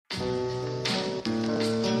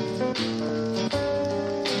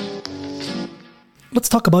let's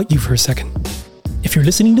talk about you for a second. If you're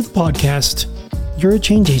listening to the podcast, you're a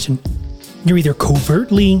change agent. You're either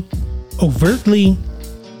covertly, overtly,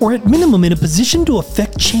 or at minimum in a position to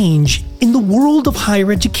affect change in the world of higher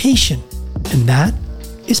education. And that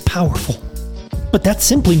is powerful. But that's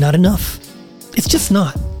simply not enough. It's just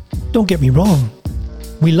not. Don't get me wrong.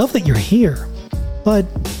 We love that you're here. But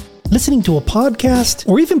listening to a podcast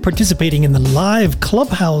or even participating in the live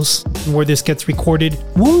clubhouse where this gets recorded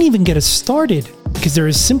won't even get us started because there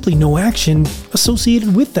is simply no action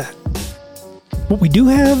associated with that. What we do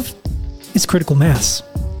have is critical mass.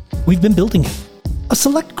 We've been building it. A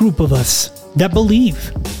select group of us that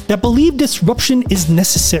believe disruption is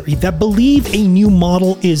necessary, that believe a new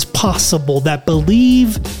model is possible, that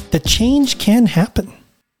believe that change can happen.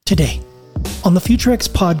 Today, on the FutureX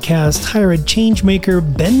podcast, higher ed changemaker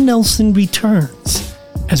Ben Nelson returns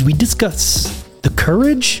as we discuss the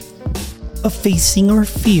courage of facing our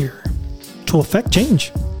fear to affect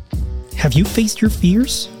change. Have you faced your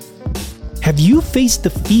fears? Have you faced the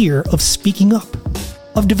fear of speaking up,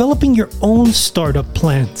 of developing your own startup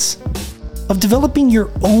plans, of developing your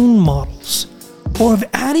own models, or of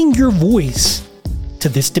adding your voice to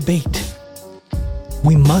this debate?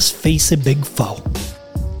 We must face a big foe.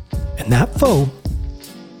 And that foe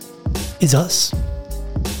is us.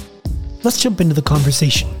 Let's jump into the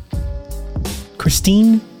conversation.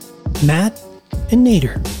 Christine, Matt, and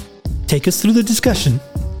Nader take us through the discussion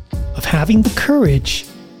of having the courage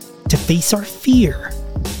to face our fear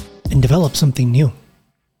and develop something new.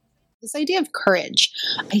 This idea of courage,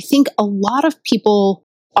 I think a lot of people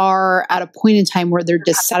are at a point in time where they're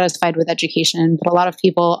dissatisfied with education, but a lot of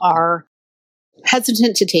people are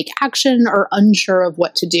hesitant to take action or unsure of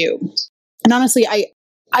what to do. And honestly,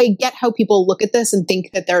 I get how people look at this and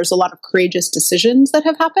think that there's a lot of courageous decisions that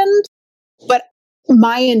have happened, but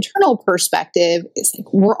my internal perspective is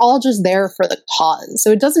like, we're all just there for the cause.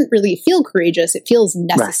 So it doesn't really feel courageous. It feels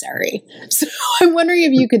necessary. Right. So I'm wondering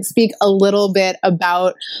if you could speak a little bit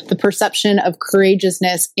about the perception of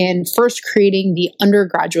courageousness in first creating the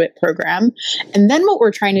undergraduate program, and then what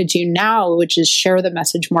we're trying to do now, which is share the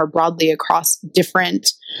message more broadly across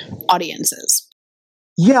different audiences.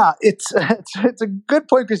 Yeah, it's a good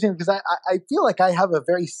point, Christine, because I feel like I have a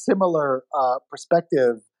very similar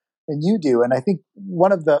perspective than you do. And I think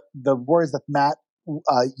one of the words that Matt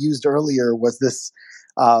used earlier was this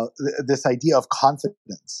idea of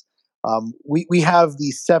confidence. We have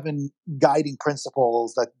these 7 guiding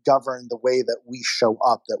principles that govern the way that we show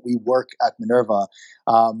up, that we work at Minerva.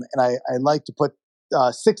 And I like to put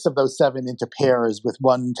 6 of those 7 into pairs, with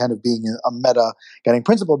one kind of being a meta guiding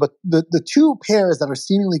principle. But the 2 pairs that are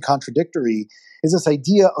seemingly contradictory is this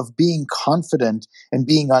idea of being confident and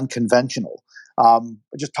being unconventional. I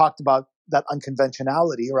just talked about that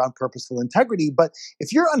unconventionality around purposeful integrity. But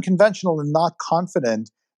if you're unconventional and not confident,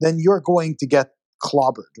 then you're going to get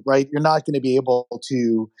clobbered, right? You're not going to be able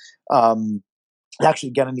to actually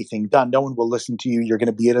get anything done. No one will listen to you. You're going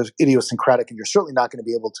to be idiosyncratic, and you're certainly not going to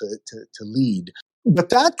be able to lead. But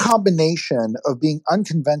that combination of being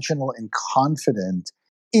unconventional and confident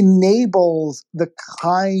enables the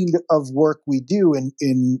kind of work we do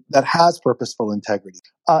in that has purposeful integrity.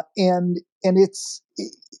 And it's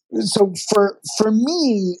so for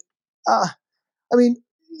me, I mean,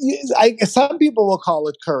 some people will call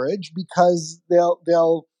it courage because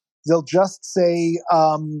they'll just say,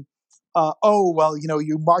 oh, well,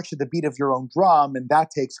 you march at the beat of your own drum, and that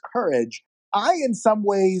takes courage. I, in some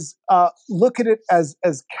ways, look at it as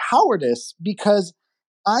cowardice, because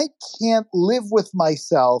I can't live with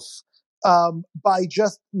myself by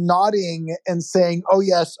just nodding and saying, oh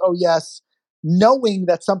yes, knowing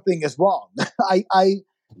that something is wrong. I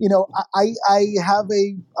have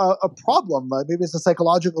a problem. Maybe it's a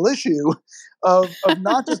psychological issue of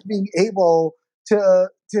not just being able to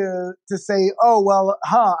say, oh well,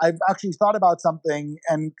 I've actually thought about something,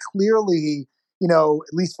 and clearly,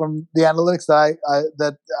 at least from the analytics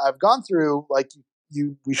that I've gone through, like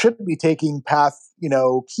we shouldn't be taking path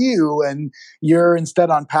Q, and you're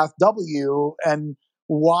instead on path W, and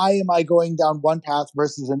why am I going down one path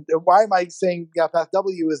versus why am I saying path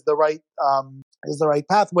W is the right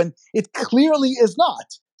path when it clearly is not?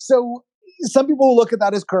 So some people will look at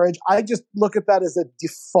that as courage. I just look at that as a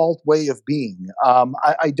default way of being.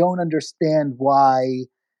 I don't understand why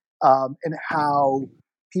and how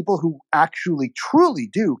people who actually truly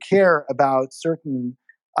do care about certain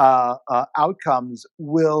outcomes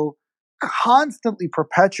will constantly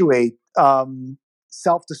perpetuate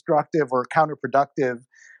self-destructive or counterproductive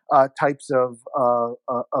types of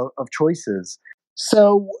choices.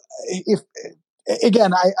 So, if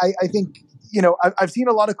again, I think I've seen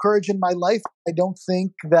a lot of courage in my life. I don't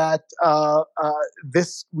think that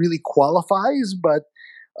this really qualifies, but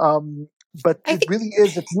it really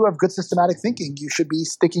is. If you have good systematic thinking, you should be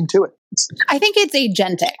sticking to it. I think it's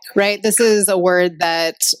agentic, right? This is a word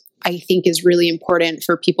that I think is really important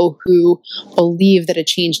for people who believe that a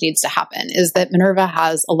change needs to happen, is that Minerva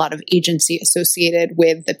has a lot of agency associated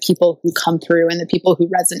with the people who come through and the people who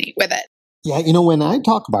resonate with it. Yeah, when I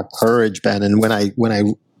talk about courage, Ben, and when I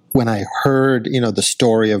heard, the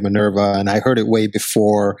story of Minerva, and I heard it way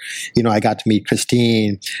before, I got to meet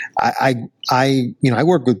Christine, I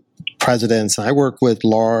work with presidents and I work with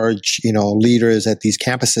large, leaders at these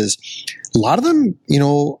campuses. A lot of them,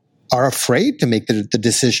 are afraid to make the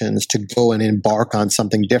decisions to go and embark on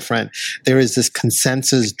something different. There is this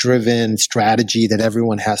consensus-driven strategy that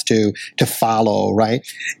everyone has to follow, right?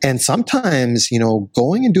 And sometimes,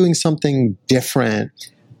 going and doing something different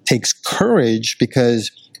takes courage, because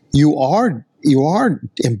you are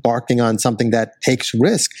embarking on something that takes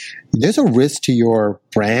risk. There's a risk to your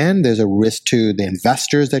brand. There's a risk to the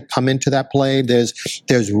investors that come into that play. There's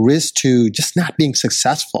risk to just not being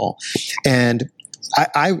successful. And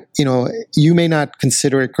I you may not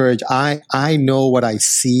consider it courage. I know what I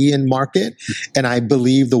see in market, and I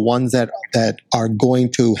believe the ones that are going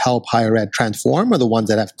to help higher ed transform are the ones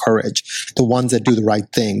that have courage, the ones that do the right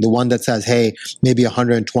thing, the one that says, hey, maybe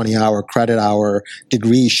 120-hour credit hour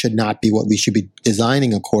degree should not be what we should be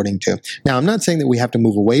designing according to. Now, I'm not saying that we have to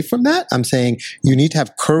move away from that. I'm saying you need to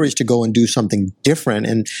have courage to go and do something different.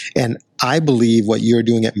 And I believe what you're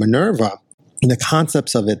doing at Minerva, the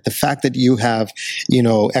concepts of it, the fact that you have,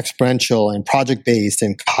 experiential and project-based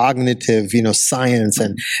and cognitive, science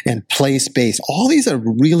and place-based, all these are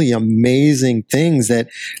really amazing things that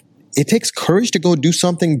it takes courage to go do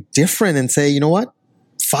something different and say, you know what,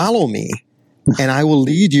 follow me and I will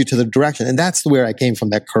lead you to the direction. And that's where I came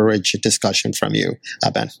from, that courage discussion from you,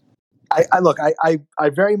 Ben. I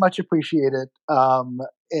very much appreciate it.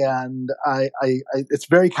 And I it's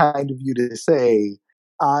very kind of you to say.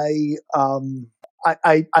 I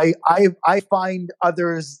find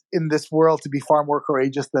others in this world to be far more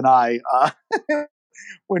courageous than I,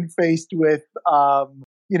 when faced with,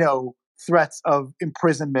 threats of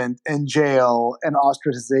imprisonment and jail and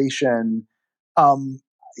ostracization.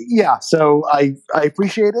 So I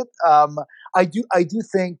appreciate it. I do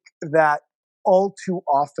think that all too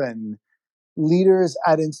often leaders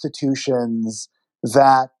at institutions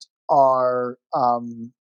that are, oh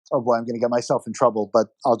boy, I'm going to get myself in trouble, but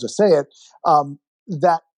I'll just say it,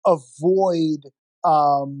 that avoid,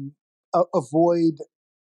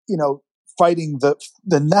 fighting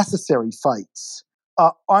the necessary fights,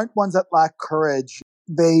 aren't ones that lack courage.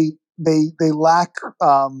 They lack,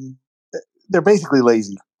 they're basically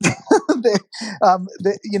lazy.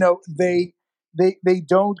 They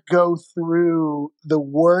don't go through the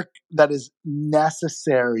work that is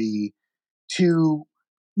necessary to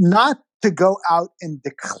not to go out and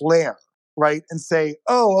declare, right? And say,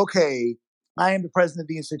 oh, okay, I am the president of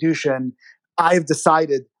the institution. I've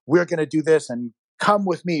decided we're going to do this and come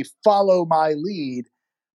with me, follow my lead.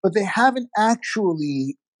 But they haven't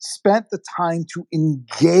actually spent the time to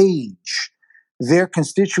engage their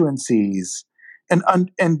constituencies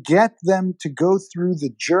and get them to go through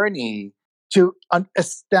the journey to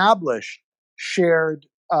establish shared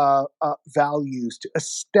values, to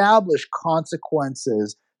establish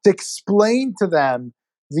consequences, to explain to them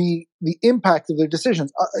the impact of their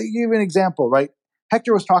decisions. I'll give you an example, right?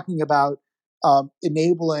 Hector was talking about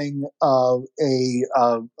enabling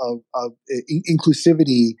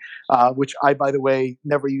inclusivity, which I, by the way,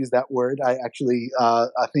 never use that word. I actually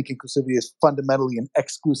I think inclusivity is fundamentally an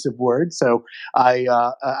exclusive word, so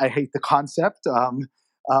I hate the concept.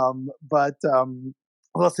 But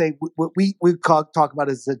I'll say what we talk about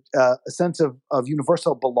is a sense of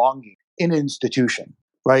universal belonging in an institution,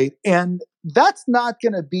 right? And that's not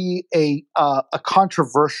going to be a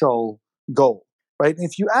controversial goal, right? And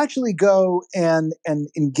if you actually go and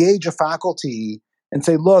engage a faculty and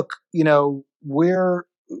say, look,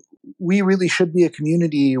 we really should be a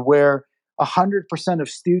community where 100% of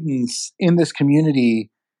students in this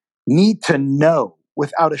community need to know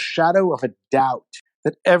without a shadow of a doubt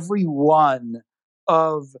that every one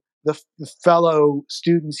of the fellow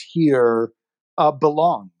students here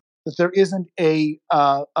belong. That there isn't a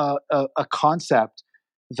concept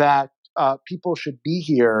that people should be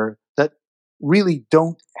here that really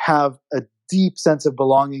don't have a deep sense of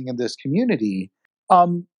belonging in this community.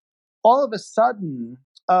 All of a sudden,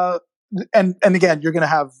 and again, you're going to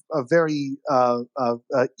have a very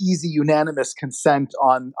easy, unanimous consent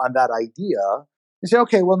on that idea. You say,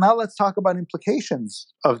 okay, well, now let's talk about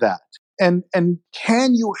implications of that. And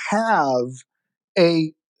can you have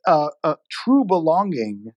a true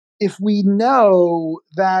belonging if we know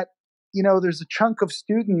that, there's a chunk of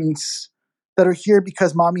students that are here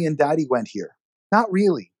because mommy and daddy went here? Not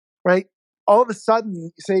really, right? All of a sudden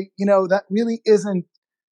you say, that really isn't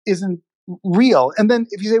real. And then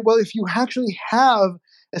if you say, well, if you actually have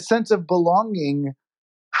a sense of belonging,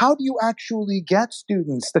 how do you actually get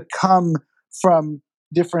students to come from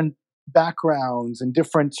different backgrounds and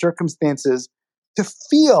different circumstances to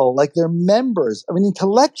feel like they're members of an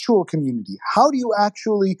intellectual community? Are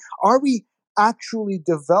we actually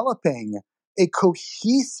developing a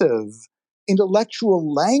cohesive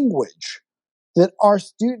intellectual language that our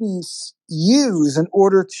students use in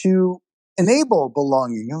order to enable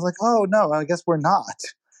belonging? I was like, oh no, I guess we're not.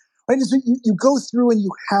 Right? And so you go through and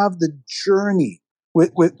you have the journey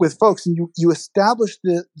with folks, and you establish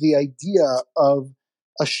the idea of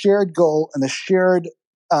a shared goal and a shared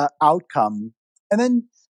outcome, and then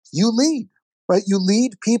you lead, right? You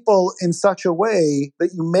lead people in such a way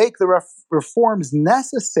that you make the reforms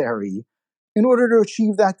necessary in order to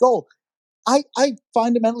achieve that goal. I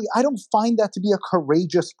fundamentally, I don't find that to be a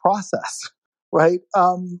courageous process, right?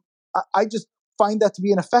 I just find that to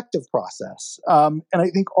be an effective process. And I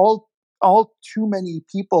think all too many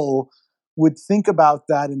people would think about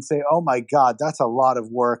that and say, oh my God, that's a lot of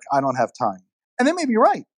work. I don't have time. And they may be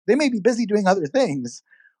right. They may be busy doing other things,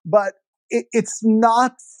 but it's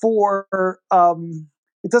not for,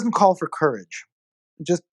 it doesn't call for courage. It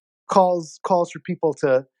just calls for people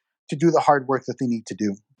to do the hard work that they need to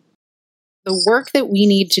do. The work that we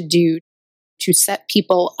need to do to set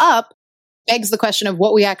people up begs the question of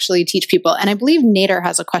what we actually teach people. And I believe Nader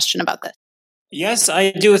has a question about this. Yes,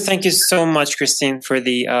 I do. Thank you so much, Christine, for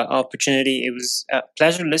the opportunity. It was a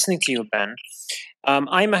pleasure listening to you, Ben.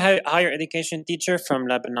 I'm a higher education teacher from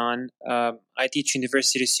Lebanon. I teach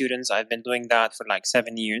university students. I've been doing that for like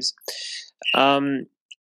 7 years. I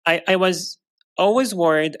was always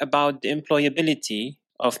worried about the employability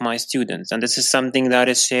of my students, and this is something that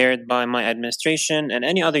is shared by my administration and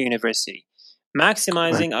any other university,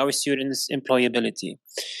 maximizing our students' employability.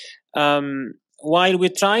 While we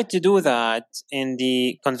try to do that in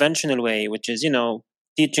the conventional way, which is,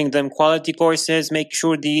 teaching them quality courses, make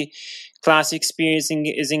sure the class experience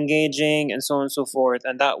is engaging, and so on and so forth,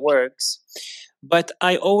 and that works. But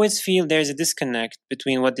I always feel there's a disconnect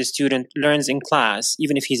between what the student learns in class,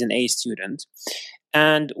 even if he's an A student,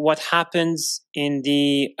 and what happens in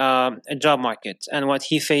the job market and what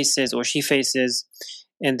he faces or she faces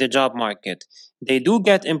in the job market. They do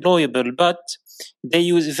get employable, but they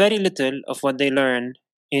use very little of what they learn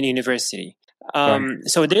in university.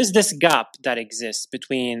 So there's this gap that exists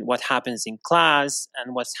between what happens in class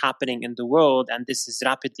and what's happening in the world, and this is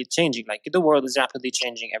rapidly changing. Like the world is rapidly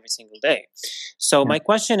changing every single day. So my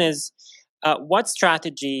question is, what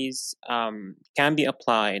strategies can be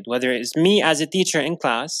applied, whether it's me as a teacher in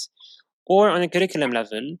class or on a curriculum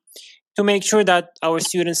level, to make sure that our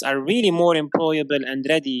students are really more employable and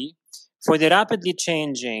ready for the rapidly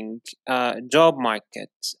changing job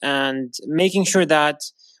market, and making sure that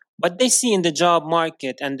what they see in the job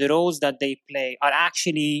market and the roles that they play are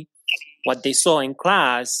actually what they saw in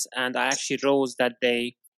class and are actually roles that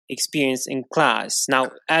they experience in class.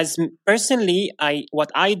 Now, as personally,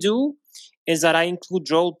 what I do is that I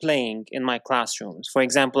include role playing in my classrooms. For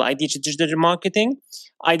example, I teach digital marketing.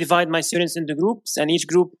 I divide my students into groups, and each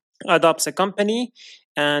group adopts a company,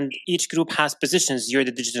 and each group has positions. You're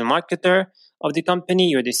the digital marketer of the company,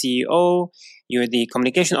 you're the CEO, you're the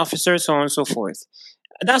communication officer, so on and so forth.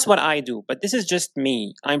 That's what I do, but this is just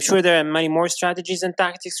me. I'm sure there are many more strategies and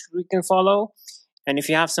tactics we can follow. And if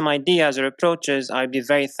you have some ideas or approaches, I'd be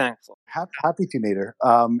very thankful. Happy to, Nader.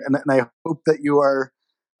 And I hope that you are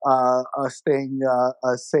staying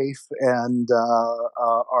safe and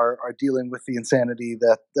are dealing with the insanity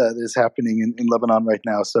that is happening in Lebanon right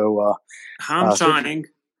now. So I'm trying.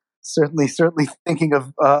 Certainly thinking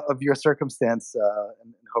of your circumstance,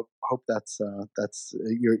 and hope that's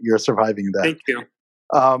you're surviving that. Thank you.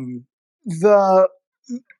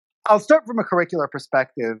 I'll start from a curricular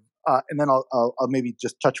perspective, and then I'll maybe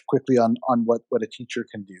just touch quickly on what a teacher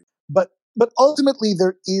can do. But ultimately,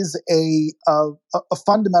 there is a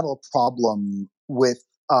fundamental problem with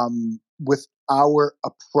our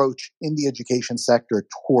approach in the education sector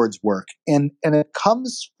towards work, and it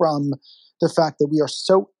comes from the fact that we are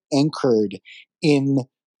so anchored in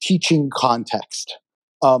teaching context.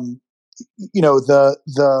 I'll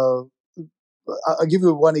give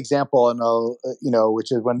you one example, and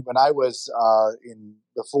which is when I was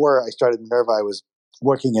before I started Minerva, I was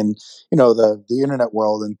working in the internet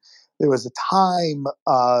world, and there was a time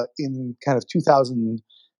in kind of 2000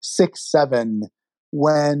 6, 7,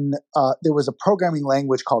 when there was a programming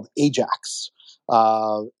language called Ajax.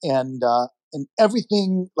 And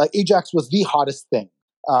everything, like Ajax was the hottest thing.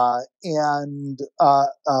 I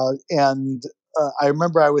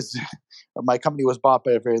remember my company was bought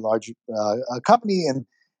by a very large company, and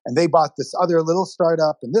they bought this other little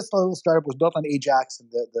startup, and this little startup was built on Ajax, and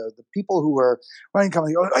the people who were running the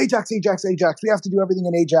company, Ajax, Ajax, Ajax, we have to do everything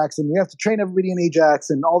in Ajax, and we have to train everybody in Ajax,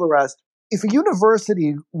 and all the rest. If a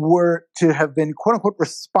university were to have been, quote unquote,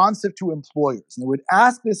 responsive to employers, and they would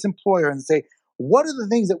ask this employer and say, what are the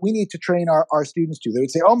things that we need to train our students to? They would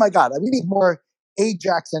say, oh my God, we need more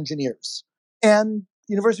Ajax engineers. And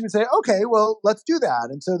the university would say, okay, well, let's do that.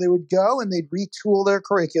 And so they would go and they'd retool their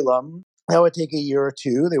curriculum. That would take a year or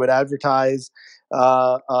two. They would advertise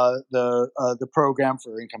the program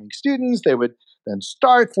for incoming students. They would then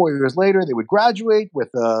start 4 years later. They would graduate with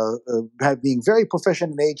being very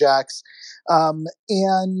proficient in Ajax. And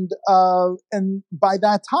by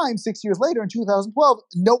that time, 6 years later, in 2012,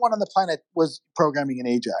 no one on the planet was programming in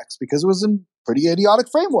Ajax because it was a pretty idiotic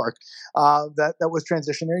framework that was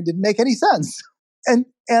transitionary and didn't make any sense. And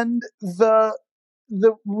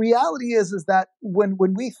the reality is that when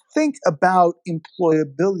we think about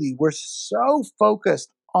employability, we're so focused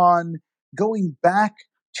on going back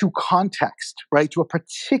to context, right? To a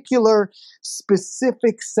particular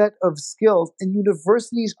specific set of skills. And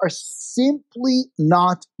universities are simply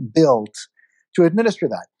not built to administer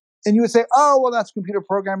that. And you would say, oh, well, that's computer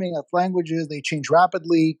programming, that's languages, they change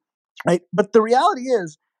rapidly, right? But the reality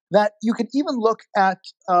is that you can even look at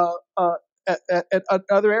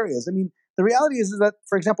other areas. I mean, the reality is that,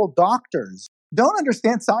 for example, doctors don't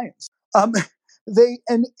understand science. What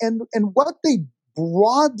they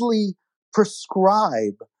broadly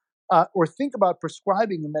prescribe or think about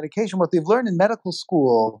prescribing a medication, what they've learned in medical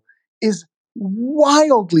school is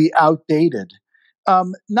wildly outdated.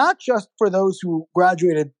 Not just for those who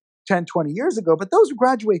graduated 10, 20 years ago, but those who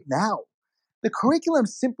graduate now. The curriculum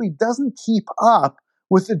simply doesn't keep up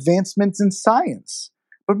with advancements in science.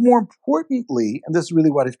 But more importantly, and this is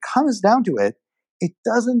really what it comes down to, it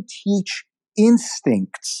doesn't teach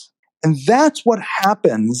instincts. And that's what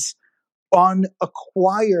happens on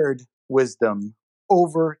acquired wisdom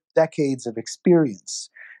over decades of experience.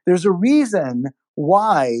 There's a reason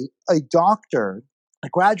why a doctor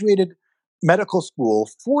that graduated medical school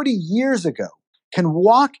 40 years ago can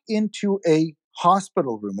walk into a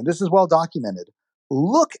hospital room, and this is well documented,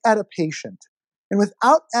 look at a patient, and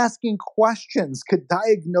without asking questions could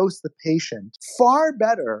diagnose the patient far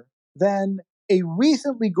better than a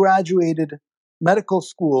recently graduated medical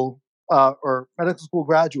school or medical school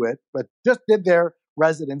graduate, but just did their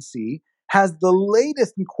residency, has the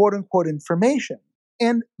latest in quote unquote information.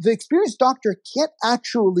 And the experienced doctor can't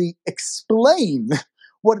actually explain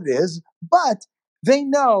what it is, but they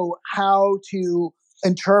know how to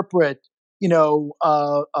interpret,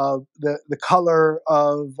 the color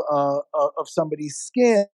of somebody's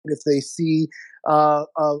skin, if they see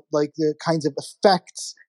like the kinds of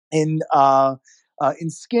effects in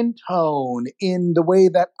skin tone, in the way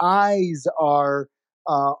that eyes are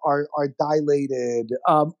dilated.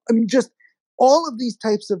 Just all of these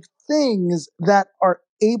types of things that are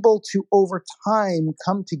able to, over time,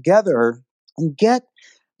 come together and get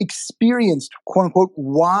experienced, quote unquote,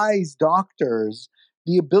 wise doctors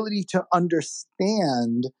the ability to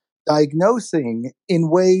understand diagnosing in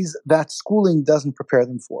ways that schooling doesn't prepare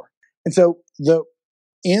them for. And so the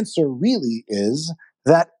answer really is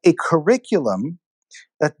that a curriculum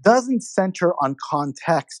that doesn't center on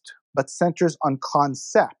context, but centers on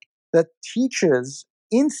concept, that teaches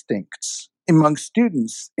instincts among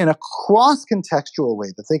students in a cross-contextual way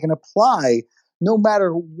that they can apply no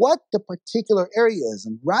matter what the particular area is.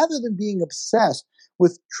 And rather than being obsessed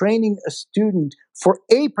with training a student for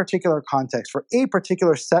a particular context, for a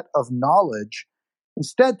particular set of knowledge,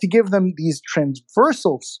 instead to give them these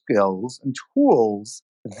transversal skills and tools,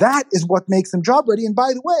 that is what makes them job ready. And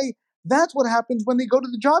by the way, that's what happens when they go to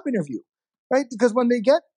the job interview, right? Because when they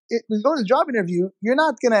go to the job interview, you're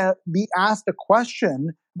not going to be asked a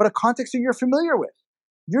question about a context that you're familiar with.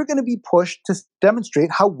 You're going to be pushed to demonstrate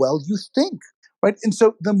how well you think, right? And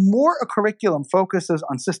so the more a curriculum focuses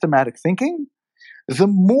on systematic thinking, the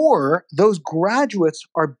more those graduates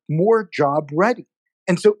are more job ready.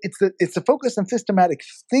 And so it's the focus on systematic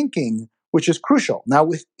thinking which is crucial. Now,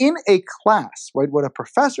 within a class, right, what a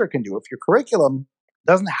professor can do, if your curriculum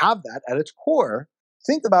doesn't have that at its core,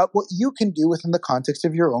 think about what you can do within the context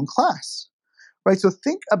of your own class, right? So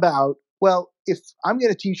think about, well, if I'm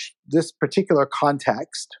going to teach this particular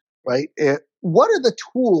context, right, what are the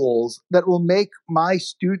tools that will make my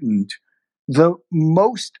student the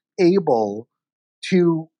most able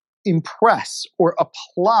to impress or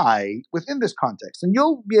apply within this context. And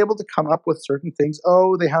you'll be able to come up with certain things.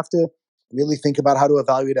 Oh, they have to really think about how to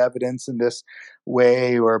evaluate evidence in this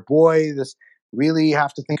way, or boy, this really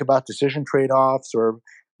have to think about decision trade-offs, or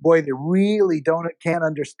boy, they really can't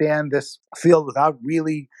understand this field without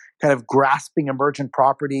really kind of grasping emergent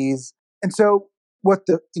properties. And so what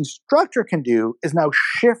the instructor can do is now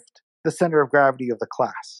shift the center of gravity of the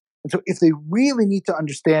class. And so if they really need to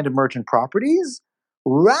understand emergent properties,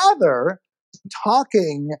 rather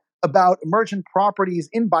talking about emergent properties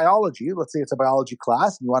in biology, let's say it's a biology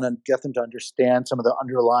class, and you want to get them to understand some of the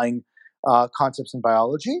underlying concepts in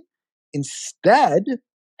biology, instead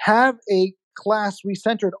have a class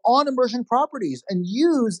recentered on emergent properties and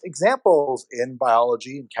use examples in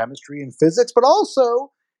biology and chemistry and physics, but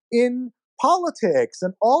also in politics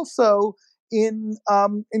and also in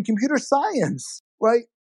computer science, right?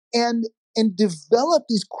 And develop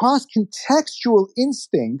these cross-contextual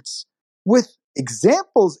instincts with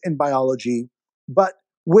examples in biology, but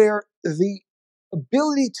where the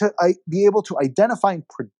ability to be able to identify and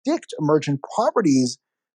predict emergent properties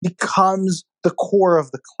becomes the core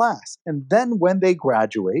of the class. And then when they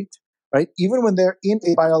graduate, right, even when they're in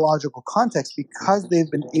a biological context, because they've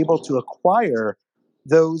been able to acquire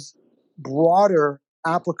those broader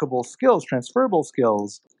applicable skills, transferable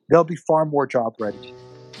skills, they'll be far more job ready.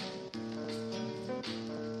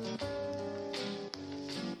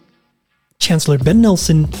 Chancellor Ben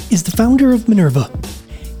Nelson is the founder of Minerva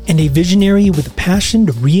and a visionary with a passion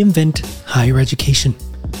to reinvent higher education.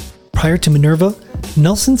 Prior to Minerva,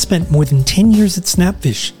 Nelson spent more than 10 years at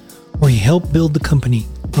Snapfish, where he helped build the company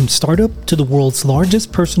from startup to the world's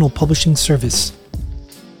largest personal publishing service.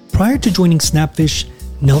 Prior to joining Snapfish,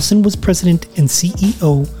 Nelson was president and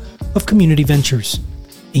CEO of Community Ventures,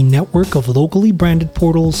 a network of locally branded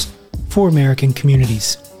portals for American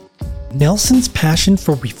communities. Nelson's passion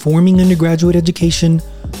for reforming undergraduate education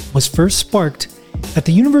was first sparked at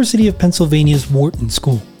the University of Pennsylvania's Wharton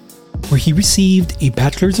School, where he received a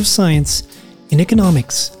Bachelor of Science in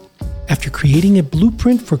economics. After creating a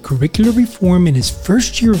blueprint for curricular reform in his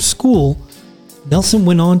first year of school, Nelson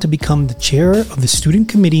went on to become the chair of the Student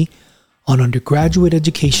Committee on Undergraduate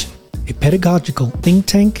Education, a pedagogical think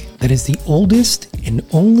tank that is the oldest and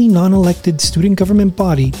only non-elected student government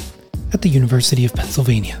body at the University of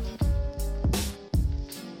Pennsylvania.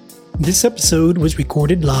 This episode was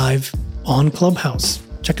recorded live on Clubhouse.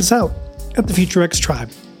 Check us out at the Future X Tribe.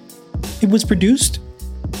 It was produced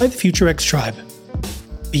by the Future X Tribe,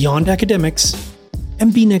 Beyond Academics,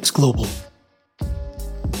 and BNext Global.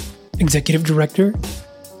 Executive Director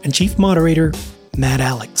and Chief Moderator, Matt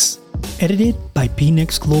Alex. Edited by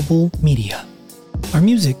BNext Global Media. Our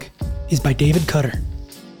music is by David Cutter.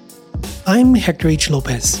 I'm Hector H.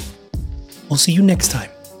 Lopez. We'll see you next time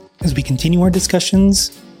as we continue our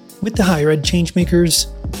discussions with the higher ed changemakers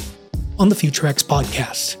on the Future X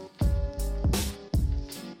podcast.